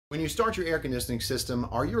When you start your air conditioning system,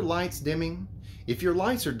 are your lights dimming? If your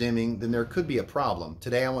lights are dimming, then there could be a problem.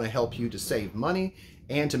 Today I want to help you to save money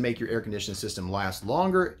and to make your air conditioning system last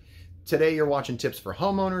longer. Today you're watching Tips for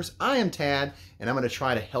Homeowners. I am Tad, and I'm going to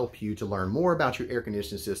try to help you to learn more about your air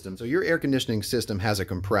conditioning system. So your air conditioning system has a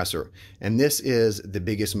compressor, and this is the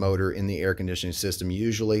biggest motor in the air conditioning system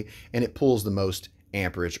usually, and it pulls the most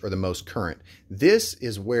amperage or the most current. This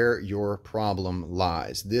is where your problem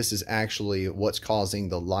lies. This is actually what's causing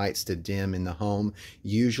the lights to dim in the home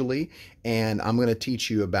usually, and I'm going to teach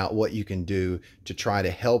you about what you can do to try to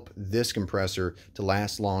help this compressor to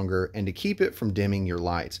last longer and to keep it from dimming your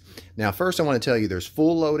lights. Now first I want to tell you there's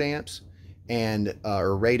full load amps and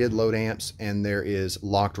or rated load amps, and there is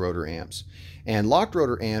locked rotor amps. And locked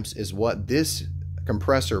rotor amps is what this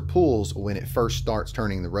compressor pulls when it first starts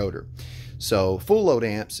turning the rotor. So full load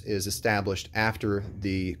amps is established after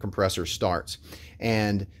the compressor starts,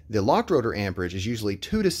 and the locked rotor amperage is usually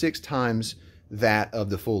 2 to 6 times that of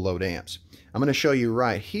the full load amps. I'm going to show you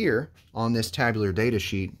right here on this tabular data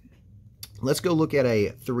sheet. Let's go look at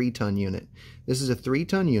a 3-ton unit. This is a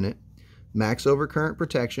 3-ton unit. Max overcurrent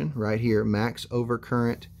protection right here, max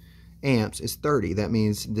overcurrent amps is 30. That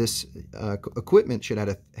means this equipment should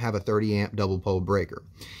have a 30 amp double pole breaker.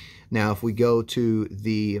 Now if we go to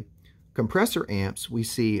the compressor amps, we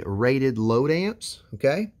see rated load amps,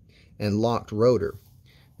 okay, and locked rotor.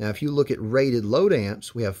 Now if you look at rated load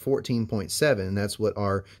amps, we have 14.7, and that's what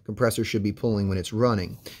our compressor should be pulling when it's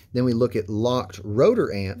running. Then we look at locked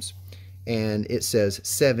rotor amps, and it says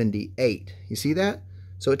 78. You see that?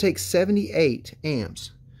 So it takes 78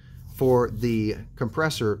 amps for the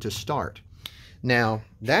compressor to start. Now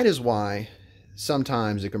that is why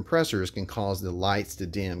sometimes the compressors can cause the lights to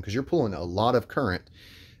dim, because you're pulling a lot of current,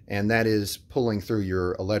 and that is pulling through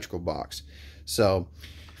your electrical box. So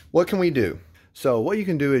what can we do? So what you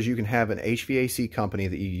can do is you can have an HVAC company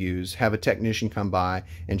that you use, have a technician come by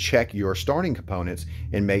and check your starting components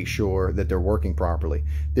and make sure that they're working properly.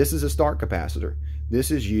 This is a start capacitor.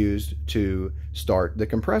 This is used to start the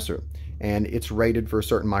compressor, and it's rated for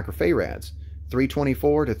certain microfarads.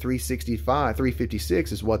 324 to 365,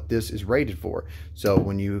 356 is what this is rated for. So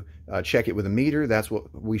when you check it with a meter, that's what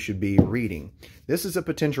we should be reading. This is a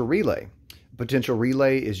potential relay. Potential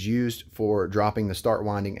relay is used for dropping the start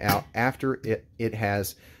winding out after it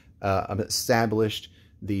has established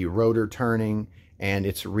the rotor turning and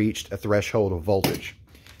it's reached a threshold of voltage.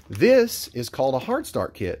 This is called a hard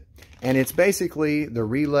start kit, and it's basically the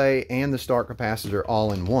relay and the start capacitor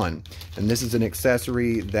all in one. And this is an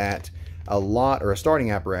accessory that a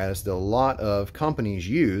starting apparatus that a lot of companies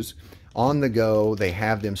use on the go. They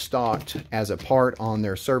have them stocked as a part on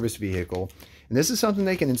their service vehicle, and this is something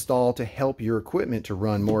they can install to help your equipment to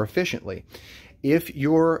run more efficiently. If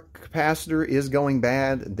your capacitor is going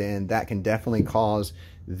bad, then that can definitely cause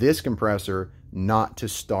this compressor not to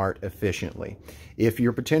start efficiently. If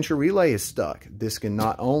your potential relay is stuck, this can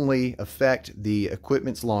not only affect the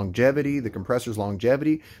equipment's longevity, the compressor's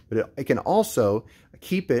longevity, but it can also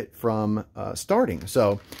keep it from starting.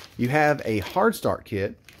 So you have a hard start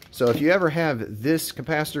kit. So if you ever have this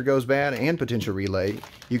capacitor goes bad and potential relay,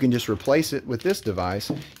 you can just replace it with this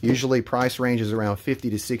device. Usually price range is around $50 to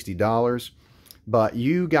 $60. But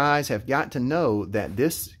you guys have got to know that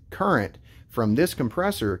this current from this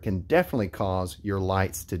compressor can definitely cause your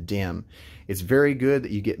lights to dim. It's very good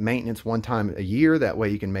that you get maintenance one time a year. That way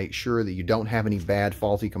you can make sure that you don't have any bad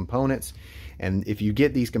faulty components. And if you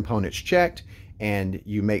get these components checked and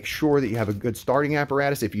you make sure that you have a good starting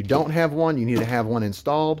apparatus, if you don't have one, you need to have one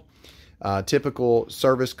installed. Typical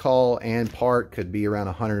service call and part could be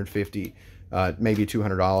around $150, maybe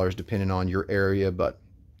 $200 depending on your area. But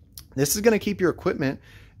this is going to keep your equipment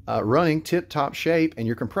running tip-top shape, and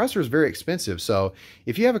your compressor is very expensive. So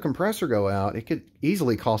if you have a compressor go out, it could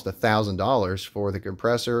easily cost $1,000 for the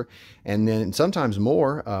compressor, and then sometimes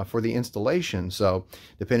more for the installation. So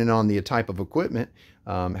depending on the type of equipment,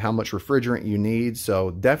 how much refrigerant you need.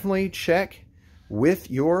 So definitely check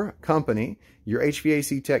with your company, your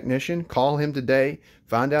HVAC technician. Call him today.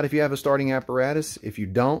 Find out if you have a starting apparatus. If you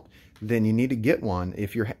don't, then you need to get one.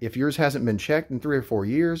 If yours hasn't been checked in 3 or 4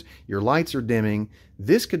 years, your lights are dimming,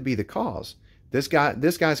 this could be the cause. This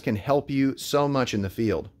guys can help you so much in the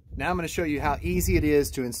field. Now I'm going to show you how easy it is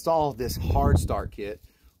to install this hard start kit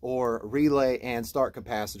or relay and start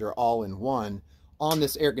capacitor all in one on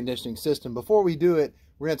this air conditioning system. Before we do it,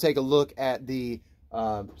 we're going to take a look at the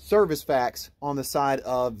service facts on the side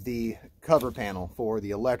of the cover panel for the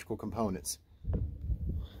electrical components.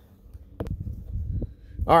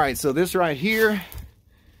 All right, so this right here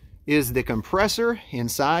is the compressor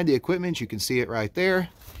inside the equipment. You can see it right there.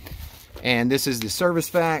 And this is the service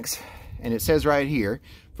facts, and it says right here,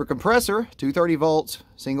 For compressor, 230 volts,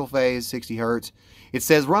 single phase, 60 hertz. It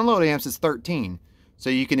says run load amps is 13. So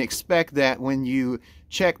you can expect that when you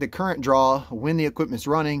check the current draw, when the equipment's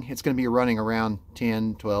running, it's going to be running around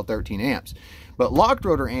 10, 12, 13 amps. But locked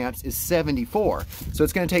rotor amps is 74. So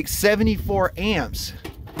it's going to take 74 amps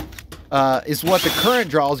is what the current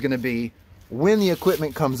draw is going to be when the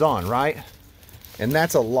equipment comes on, right? And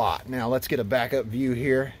that's a lot. Now let's get a backup view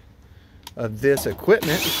here of this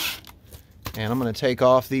equipment. And I'm going to take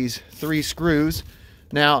off these 3 screws.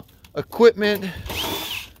 Now, equipment,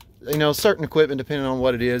 you know, certain equipment, depending on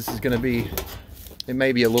what it is going to be, it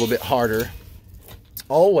may be a little bit harder.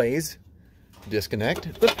 Always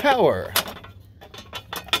disconnect the power,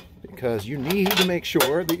 because you need to make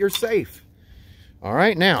sure that you're safe. All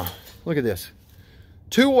right, now, look at this.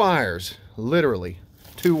 2 wires, literally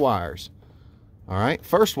 2 wires. All right,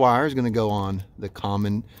 first wire is going to go on the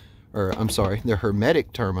common, or I'm sorry, the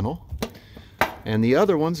hermetic terminal. And the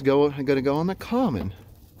other one's going to go on the common.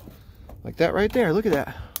 Like that right there. Look at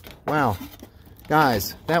that. Wow.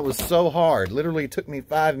 Guys, that was so hard. Literally took me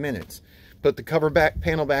 5 minutes. Put the cover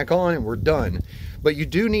panel back on and we're done. But you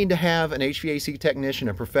do need to have an HVAC technician,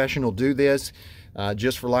 a professional, do this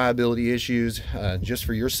just for liability issues, just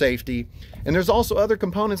for your safety. And there's also other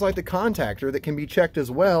components like the contactor that can be checked as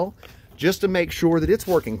well, just to make sure that it's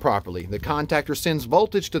working properly. The contactor sends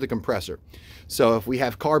voltage to the compressor. So if we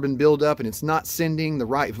have carbon buildup and it's not sending the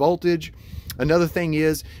right voltage. Another thing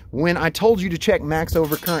is, when I told you to check max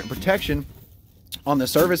overcurrent protection on the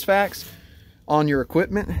service facts on your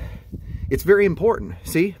equipment, it's very important.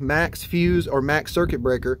 See, max fuse or max circuit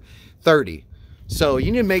breaker, 30. So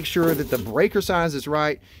you need to make sure that the breaker size is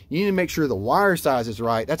right. You need to make sure the wire size is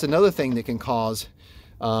right. That's another thing that can cause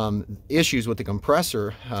issues with the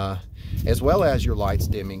compressor, as well as your lights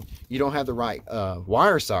dimming. You don't have the right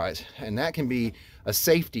wire size, and that can be a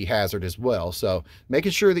safety hazard as well. So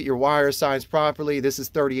making sure that your wire is sized properly. This is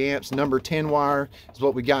 30 amps, number 10 wire is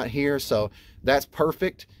what we got here, so that's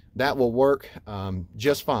perfect. That will work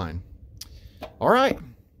just fine. All right,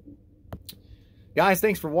 guys,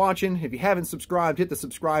 thanks for watching. If you haven't subscribed, hit the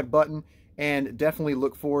subscribe button, and definitely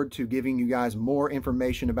look forward to giving you guys more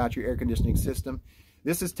information about your air conditioning system.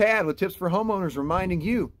 This is Tad with Tips for Homeowners, reminding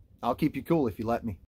you, I'll keep you cool if you let me.